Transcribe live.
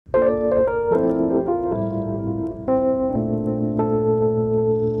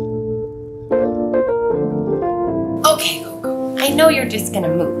know you're just gonna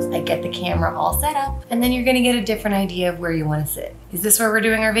move. Like get the camera all set up and then you're gonna get a different idea of where you wanna sit. Is this where we're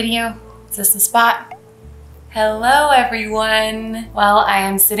doing our video? Is this the spot? Hello everyone. Well, I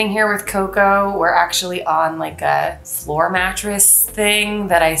am sitting here with Coco. We're actually on like a floor mattress thing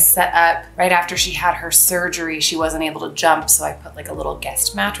that I set up right after she had her surgery. She wasn't able to jump, so I put like a little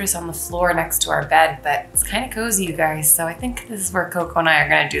guest mattress on the floor next to our bed, but it's kind of cozy, you guys. So I think this is where Coco and I are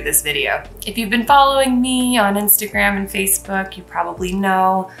gonna do this video. If you've been following me on Instagram and Facebook, you probably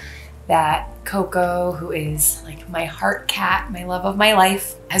know that Coco, who is like my heart cat, my love of my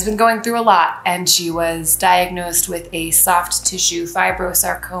life, has been going through a lot, and she was diagnosed with a soft tissue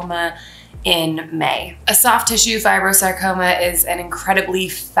fibrosarcoma in May. A soft tissue fibrosarcoma is an incredibly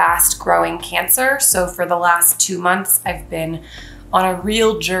fast growing cancer. So for the last 2 months, I've been on a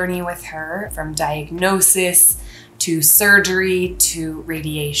real journey with her, from diagnosis to surgery to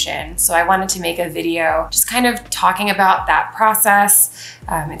radiation. So I wanted to make a video just kind of talking about that process.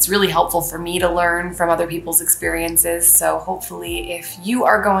 It's really helpful for me to learn from other people's experiences. So hopefully if you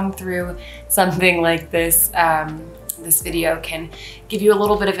are going through something like this, this video can give you a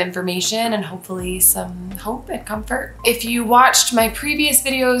little bit of information and hopefully some hope and comfort. If you watched my previous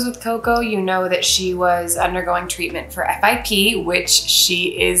videos with Coco, you know that she was undergoing treatment for FIP, which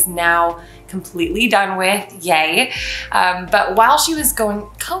she is now completely done with, yay. But while she was going,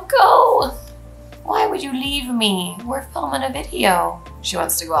 Coco, why would you leave me? We're filming a video. She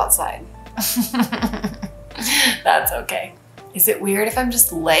wants to go outside. That's okay. Is it weird if I'm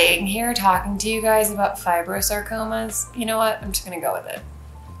just laying here talking to you guys about fibrosarcomas? You know what? I'm just gonna go with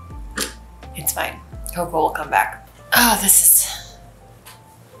it. It's fine. Coco will come back. Oh, this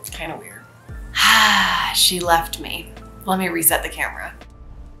is kind of weird. She left me. Let me reset the camera.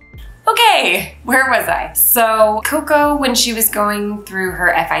 Okay, where was I? So Coco, when she was going through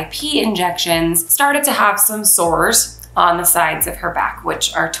her FIP injections, started to have some sores on the sides of her back,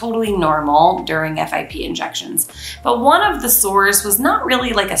 which are totally normal during FIP injections. But one of the sores was not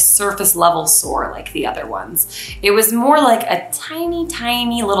really like a surface level sore like the other ones. It was more like a tiny,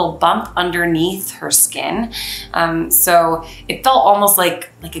 tiny little bump underneath her skin. So it felt almost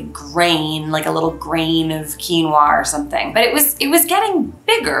like a grain, like a little grain of quinoa or something. But it was getting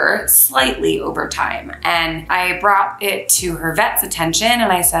bigger slightly over time. And I brought it to her vet's attention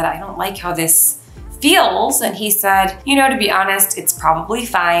and I said, I don't like how this feels. And he said, you know, to be honest, it's probably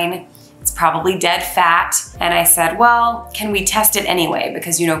fine. It's probably dead fat. And I said, well, can we test it anyway?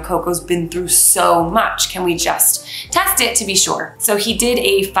 Because, you know, Coco's been through so much. Can we just test it to be sure? So he did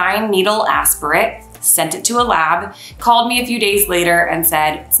a fine needle aspirate, sent it to a lab, called me a few days later and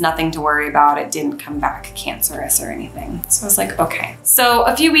said, it's nothing to worry about. It didn't come back cancerous or anything. So I was like, okay. So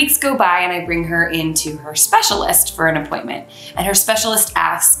a few weeks go by and I bring her into her specialist for an appointment. And her specialist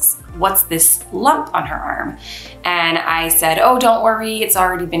asks, what's this lump on her arm? And I said, oh, don't worry, it's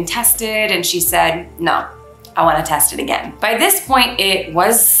already been tested. And she said, no, I want to test it again. By this point, it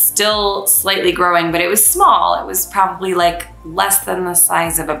was still slightly growing, but it was small. It was probably like less than the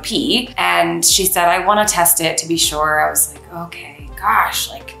size of a pea. And she said, I want to test it to be sure. I was like, okay, gosh,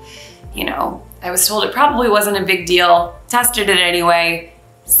 like, you know, I was told it probably wasn't a big deal. Tested it anyway,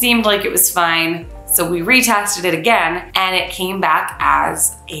 seemed like it was fine. So we retested it again and it came back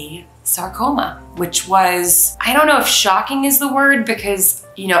as a sarcoma, which was, I don't know if shocking is the word, because,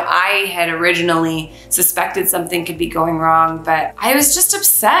 you know, I had originally suspected something could be going wrong, but I was just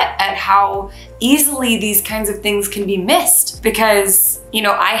upset at how easily these kinds of things can be missed, because, you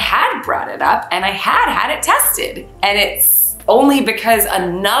know, I had brought it up and I had it tested, and it's only because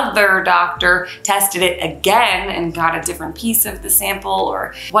another doctor tested it again and got a different piece of the sample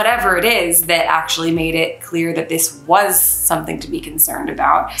or whatever it is that actually made it clear that this was something to be concerned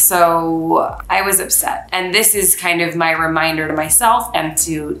about. So I was upset. And this is kind of my reminder to myself and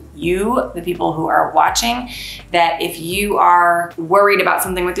to you, the people who are watching, that if you are worried about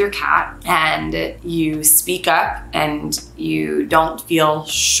something with your cat and you speak up and you don't feel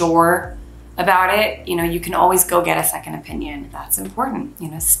sure about it, you know, you can always go get a second opinion. That's important. You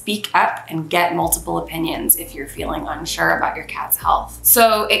know, speak up and get multiple opinions if you're feeling unsure about your cat's health.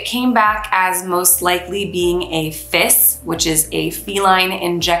 So it came back as most likely being a FIS, which is a feline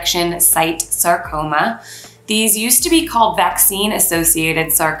injection site sarcoma. These used to be called vaccine-associated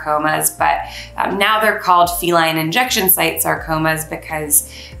sarcomas, but now they're called feline injection site sarcomas because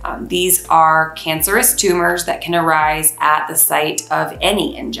these are cancerous tumors that can arise at the site of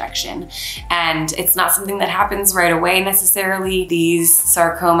any injection. And it's not something that happens right away necessarily. These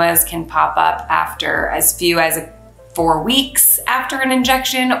sarcomas can pop up after as few as 4 weeks after an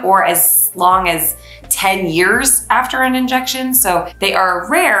injection, or as long as 10 10 years after an injection. So they are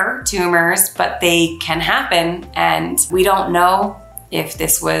rare tumors, but they can happen. And we don't know if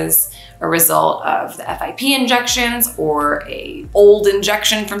this was a result of the FIP injections or a old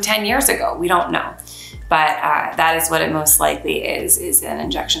injection from 10 years ago. We don't know. But that is what it most likely is an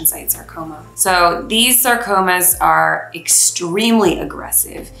injection site sarcoma. So these sarcomas are extremely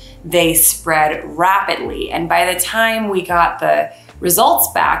aggressive. They spread rapidly. And by the time we got the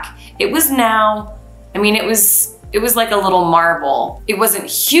results back, it was now, I mean, it was like a little marble. It wasn't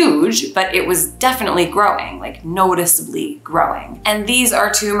huge, but it was definitely growing, like noticeably growing. And these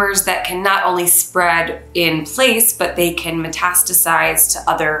are tumors that can not only spread in place, but they can metastasize to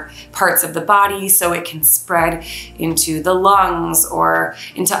other parts of the body. So it can spread into the lungs or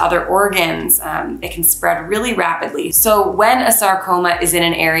into other organs. It can spread really rapidly. So when a sarcoma is in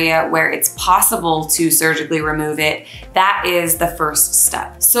an area where it's possible to surgically remove it, that is the first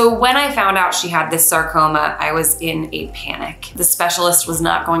step. So when I found out she had this sarcoma, I was in a panic. The specialist was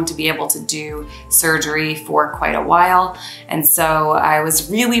not going to be able to do surgery for quite a while. And so I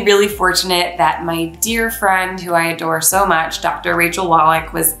was really, really fortunate that my dear friend who I adore so much, Dr. Rachel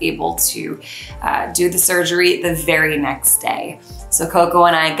Wallach, was able to do the surgery the very next day. So Coco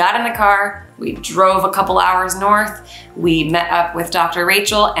and I got in the car, we drove a couple hours north, we met up with Dr.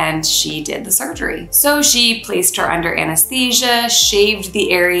 Rachel, and she did the surgery. So she placed her under anesthesia, shaved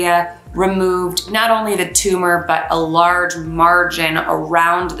the area, removed not only the tumor, but a large margin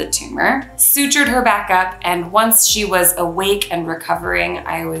around the tumor, sutured her back up, and once she was awake and recovering,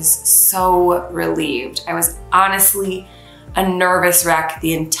 I was so relieved. I was honestly a nervous wreck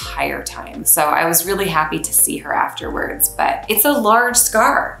the entire time. So I was really happy to see her afterwards, but it's a large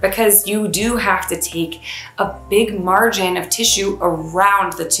scar because you do have to take a big margin of tissue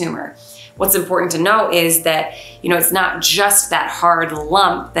around the tumor. What's important to know is that, it's not just that hard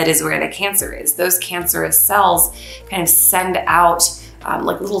lump that is where the cancer is. Those cancerous cells kind of send out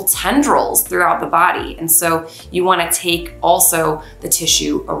like little tendrils throughout the body. And so you want to take also the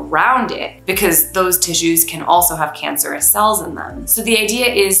tissue around it because those tissues can also have cancerous cells in them. So the idea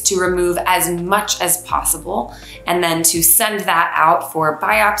is to remove as much as possible and then to send that out for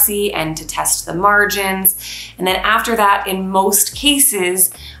biopsy and to test the margins. And then after that, in most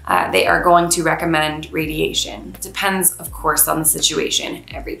cases, they are going to recommend radiation. It depends, of course, on the situation.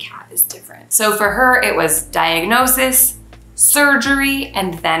 Every cat is different. So for her, it was diagnosis, surgery,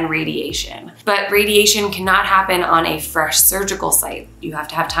 and then radiation. But radiation cannot happen on a fresh surgical site. You have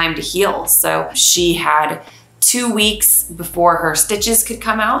to have time to heal. So she had 2 weeks before her stitches could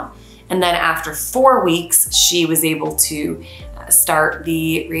come out. And then after 4 weeks, she was able to start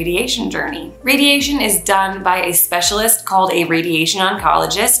the radiation journey. Radiation is done by a specialist called a radiation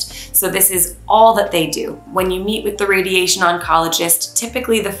oncologist. So this is all that they do. When you meet with the radiation oncologist,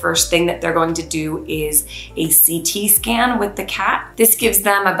 typically the first thing that they're going to do is a CT scan with the cat. This gives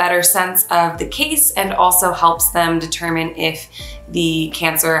them a better sense of the case and also helps them determine if the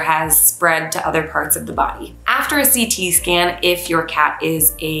cancer has spread to other parts of the body. After a CT scan, if your cat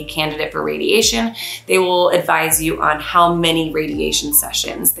is a candidate for radiation, they will advise you on how many radiation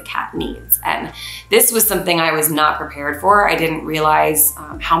sessions the cat needs. And this was something I was not prepared for. I didn't realize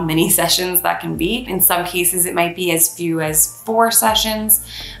how many sessions that can be. In some cases, it might be as few as 4 sessions.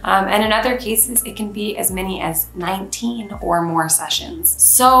 And in other cases, it can be as many as 19 or more sessions.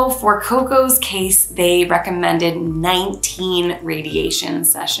 So for Coco's case, they recommended 19 radiation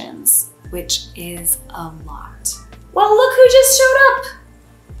sessions, which is a lot. Well, look who just showed up.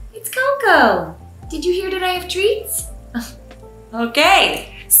 It's Coco. Did you hear that I have treats?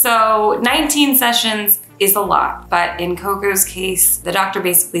 Okay, so 19 sessions is a lot, but in Coco's case, the doctor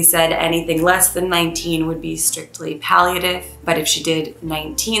basically said anything less than 19 would be strictly palliative, but if she did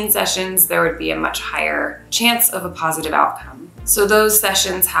 19 sessions, there would be a much higher chance of a positive outcome. So those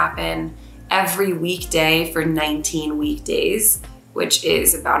sessions happen every weekday for 19 weekdays, which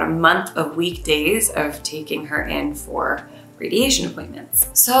is about a month of weekdays of taking her in for radiation appointments.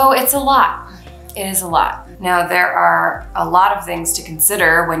 So it's a lot. It is a lot. Now, there are a lot of things to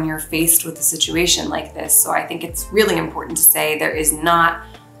consider when you're faced with a situation like this, so I think it's really important to say there is not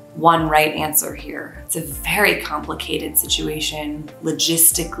one right answer here. It's a very complicated situation,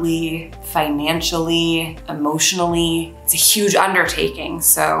 logistically, financially, emotionally. It's a huge undertaking,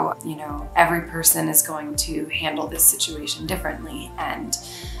 so, every person is going to handle this situation differently, and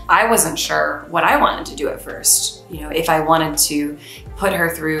I wasn't sure what I wanted to do at first. If I wanted to put her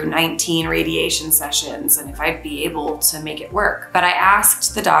through 19 radiation sessions and if I'd be able to make it work. But I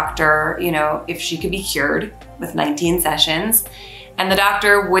asked the doctor, if she could be cured with 19 sessions, and the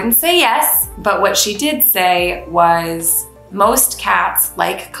doctor wouldn't say yes, but what she did say was most cats,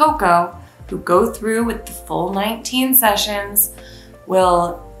 like Coco, who go through with the full 19 sessions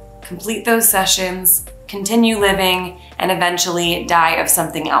will complete those sessions, continue living, and eventually die of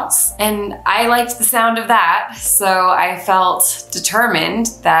something else. And I liked the sound of that, so I felt determined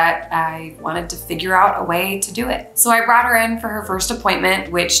that I wanted to figure out a way to do it. So I brought her in for her first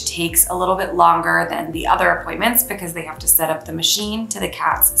appointment, which takes a little bit longer than the other appointments because they have to set up the machine to the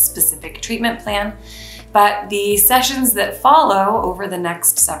cat's specific treatment plan. But the sessions that follow over the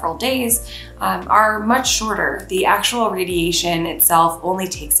next several days are much shorter. The actual radiation itself only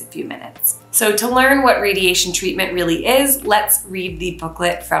takes a few minutes. So to learn what radiation treatment really is, let's read the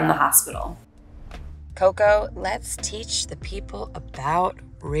booklet from the hospital. Coco, let's teach the people about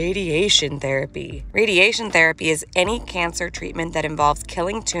radiation therapy. Radiation therapy is any cancer treatment that involves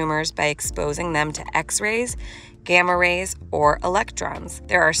killing tumors by exposing them to X-rays, gamma rays, or electrons.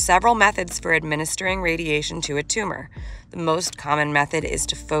 There are several methods for administering radiation to a tumor. The most common method is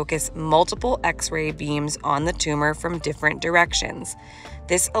to focus multiple X-ray beams on the tumor from different directions.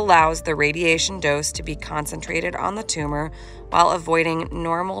 This allows the radiation dose to be concentrated on the tumor while avoiding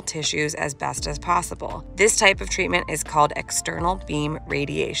normal tissues as best as possible. This type of treatment is called external beam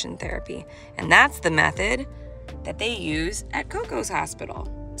radiation therapy, and that's the method that they use at Coco's hospital.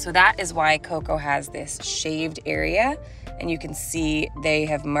 So that is why Coco has this shaved area, and you can see they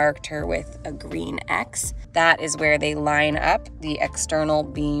have marked her with a green X. That is where they line up the external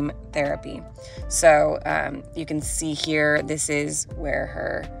beam therapy. So you can see here, this is where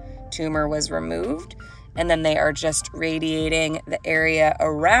her tumor was removed, and then they are just radiating the area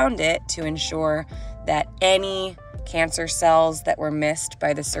around it to ensure that any cancer cells that were missed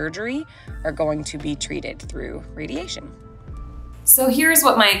by the surgery are going to be treated through radiation. So here's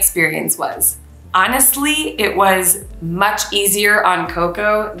what my experience was. Honestly, it was much easier on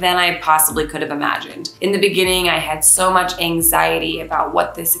Coco than I possibly could have imagined. In the beginning, I had so much anxiety about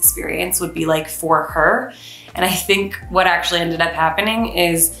what this experience would be like for her. And I think what actually ended up happening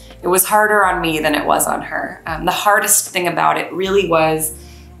is it was harder on me than it was on her. The hardest thing about it really was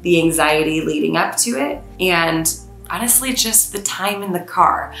the anxiety leading up to it. And honestly, just the time in the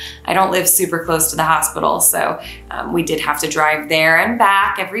car. I don't live super close to the hospital, so we did have to drive there and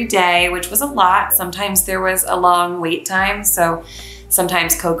back every day, which was a lot. Sometimes there was a long wait time, so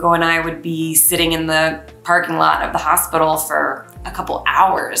sometimes Coco and I would be sitting in the parking lot of the hospital for a couple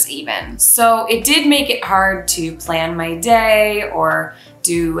hours even. So it did make it hard to plan my day or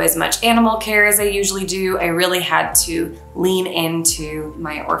do as much animal care as I usually do. I really had to lean into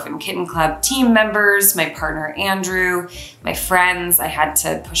my Orphan Kitten Club team members, my partner Andrew, my friends. I had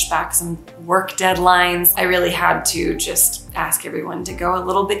to push back some work deadlines. I really had to just ask everyone to go a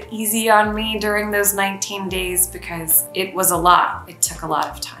little bit easy on me during those 19 days because it was a lot. It took a lot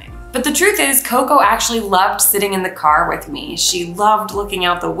of time. But the truth is, Coco actually loved sitting in the car with me. She loved looking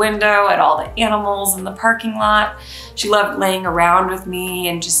out the window at all the animals in the parking lot. She loved laying around with me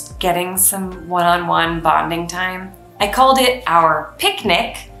and just getting some one-on-one bonding time. I called it our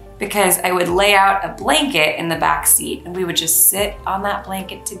picnic because I would lay out a blanket in the back seat and we would just sit on that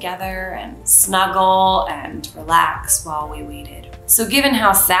blanket together and snuggle and relax while we waited. So given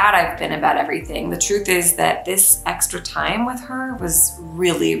how sad I've been about everything, the truth is that this extra time with her was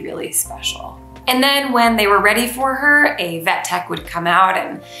really, really special. And then when they were ready for her, a vet tech would come out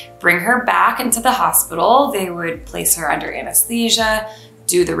and bring her back into the hospital. They would place her under anesthesia,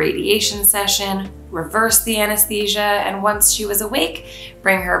 do the radiation session, reverse the anesthesia, and once she was awake,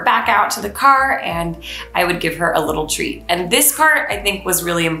 bring her back out to the car and I would give her a little treat. And this part I think was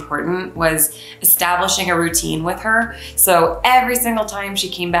really important, was establishing a routine with her. So every single time she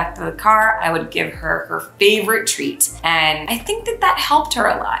came back to the car, I would give her her favorite treat. And I think that that helped her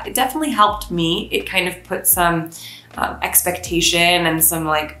a lot. It definitely helped me. It kind of put some expectation and some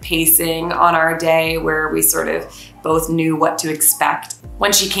like pacing on our day where we sort of both knew what to expect.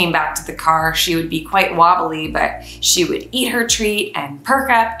 When she came back to the car, she would be quite wobbly, but she would eat her treat and perk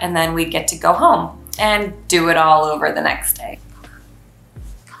up, and then we'd get to go home and do it all over the next day.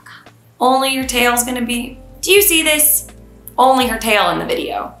 Only your tail's gonna be, do you see this? Only her tail in the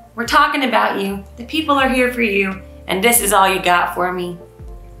video. We're talking about you, the people are here for you, and this is all you got for me.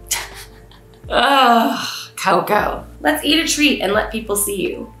 Ugh, Coco. Let's eat a treat and let people see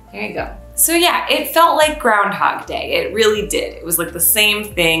you. There you go. So yeah, it felt like Groundhog Day. It really did. It was like the same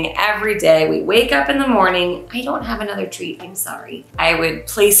thing every day. We wake up in the morning. I don't have another treat, I'm sorry. I would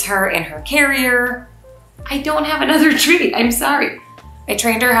place her in her carrier. I don't have another treat, I'm sorry. I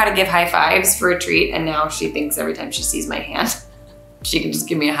trained her how to give high fives for a treat, and now she thinks every time she sees my hand, she can just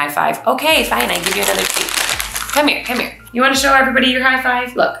give me a high five. Okay, fine, I give you another treat. Come here, come here. You wanna show everybody your high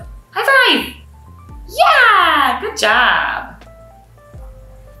five? Look, high five! Yeah, good job.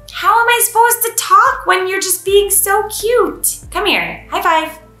 How am I I supposed to talk when you're just being so cute? Come here, high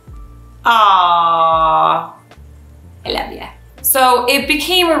five. Aww, I love ya. So it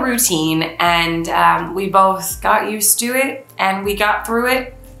became a routine, and we both got used to it, and we got through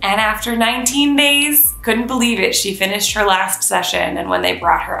it. And after 19 days, couldn't believe it, she finished her last session, and when they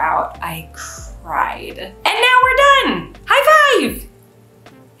brought her out, I cried. And now we're done! High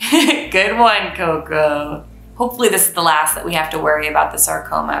five! Good one, Coco. Hopefully this is the last that we have to worry about the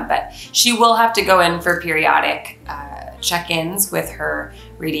sarcoma, but she will have to go in for periodic check-ins with her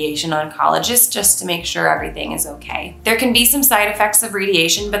radiation oncologist just to make sure everything is okay. There can be some side effects of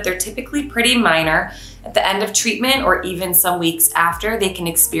radiation, but they're typically pretty minor. At the end of treatment, or even some weeks after, they can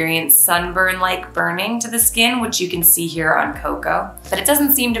experience sunburn-like burning to the skin, which you can see here on Coco. But it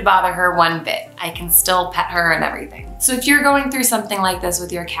doesn't seem to bother her one bit. I can still pet her and everything. So if you're going through something like this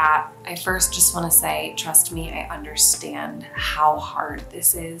with your cat, I first just want to say, trust me, I understand how hard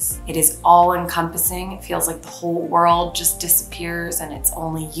this is. It is all-encompassing. It feels like the whole world just disappears and it's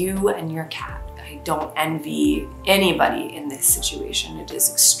only you and your cat. I don't envy anybody in this situation. It is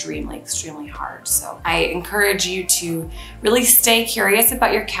extremely, extremely hard. So I encourage you to really stay curious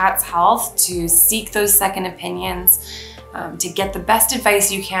about your cat's health, to seek those second opinions, to get the best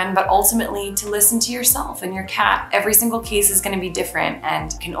advice you can, but ultimately to listen to yourself and your cat. Every single case is going to be different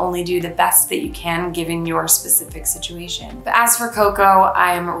and can only do the best that you can given your specific situation. But as for Coco,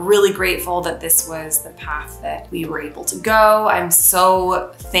 I am really grateful that this was the path that we were able to go. I'm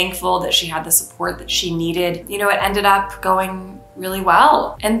so thankful that she had the support that she needed. You know, it ended up going really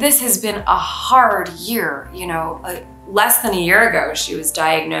well. And this has been a hard year, you know. Less than a year ago, she was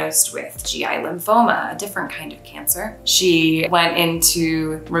diagnosed with GI lymphoma, a different kind of cancer. She went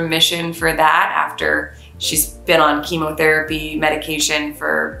into remission for that after she's been on chemotherapy medication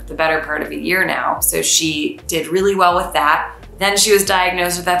for the better part of a year now. So she did really well with that. Then she was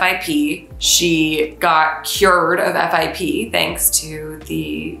diagnosed with FIP. She got cured of FIP thanks to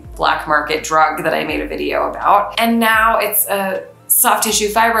the black market drug that I made a video about. And now it's a soft tissue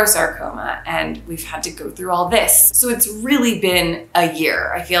fibrosarcoma, and we've had to go through all this. So it's really been a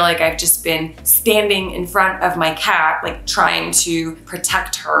year. I feel like I've just been standing in front of my cat, like trying to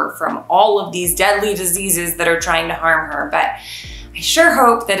protect her from all of these deadly diseases that are trying to harm her. But I sure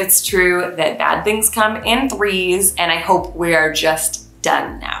hope that it's true that bad things come in threes, and I hope we are just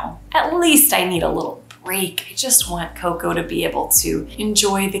done now. At least I need a little break. I just want Coco to be able to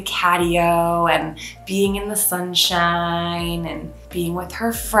enjoy the catio and being in the sunshine and being with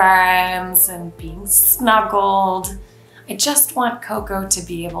her friends and being snuggled. I just want Coco to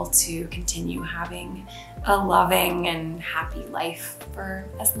be able to continue having a loving and happy life for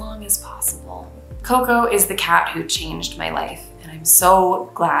as long as possible. Coco is the cat who changed my life, and I'm so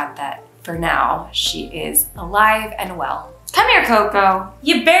glad that for now she is alive and well. Come here, Coco.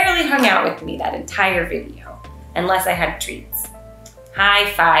 You barely hung out with me that entire video, unless I had treats. High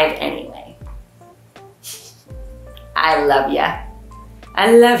five anyway. I love ya.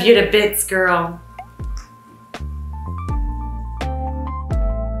 I love you to bits, girl.